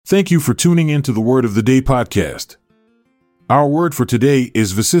Thank you for tuning in to the Word of the Day podcast. Our word for today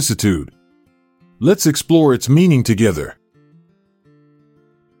is vicissitude. Let's explore its meaning together.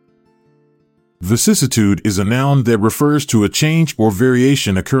 Vicissitude is a noun that refers to a change or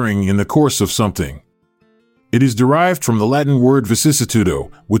variation occurring in the course of something. It is derived from the Latin word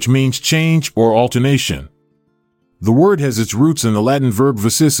vicissitudo, which means change or alternation. The word has its roots in the Latin verb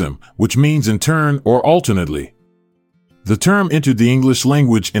vicissum, which means in turn or alternately. The term entered the English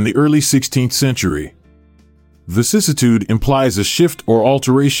language in the early 16th century. Vicissitude implies a shift or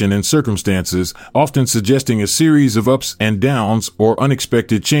alteration in circumstances, often suggesting a series of ups and downs or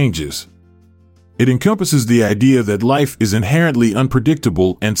unexpected changes. It encompasses the idea that life is inherently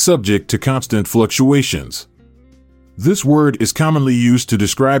unpredictable and subject to constant fluctuations. This word is commonly used to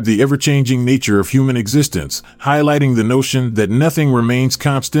describe the ever-changing nature of human existence, highlighting the notion that nothing remains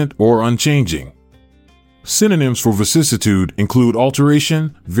constant or unchanging. Synonyms for vicissitude include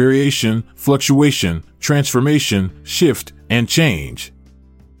alteration, variation, fluctuation, transformation, shift, and change.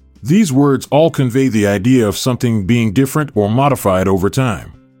 These words all convey the idea of something being different or modified over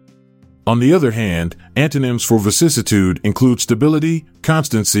time. On the other hand, antonyms for vicissitude include stability,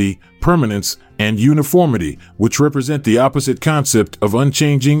 constancy, permanence, and uniformity, which represent the opposite concept of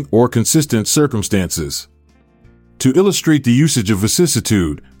unchanging or consistent circumstances. To illustrate the usage of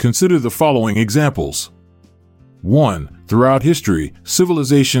vicissitude, consider the following examples. 1. Throughout history,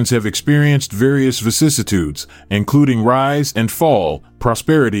 civilizations have experienced various vicissitudes, including rise and fall,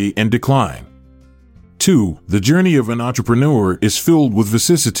 prosperity and decline. 2. The journey of an entrepreneur is filled with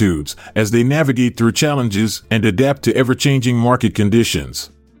vicissitudes as they navigate through challenges and adapt to ever-changing market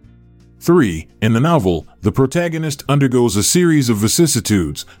conditions. 3. In the novel, the protagonist undergoes a series of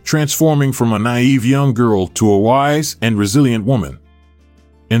vicissitudes, transforming from a naive young girl to a wise and resilient woman.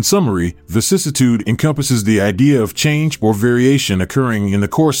 In summary, vicissitude encompasses the idea of change or variation occurring in the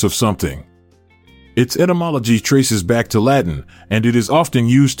course of something. Its etymology traces back to Latin, and it is often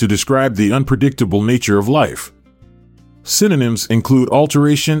used to describe the unpredictable nature of life. Synonyms include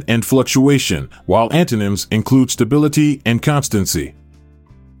alteration and fluctuation, while antonyms include stability and constancy.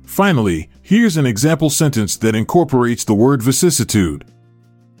 Finally, here's an example sentence that incorporates the word vicissitude.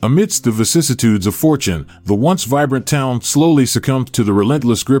 Amidst the vicissitudes of fortune, the once vibrant town slowly succumbs to the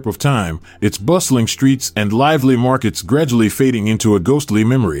relentless grip of time, its bustling streets and lively markets gradually fading into a ghostly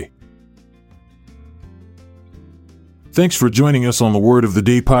memory. Thanks for joining us on the Word of the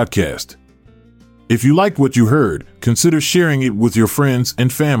Day podcast. If you liked what you heard, consider sharing it with your friends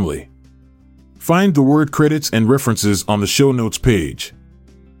and family. Find the word credits and references on the show notes page.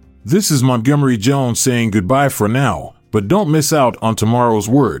 This is Montgomery Jones saying goodbye for now, but don't miss out on tomorrow's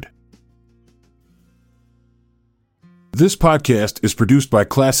word. This podcast is produced by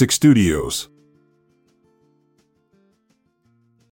Classic Studios.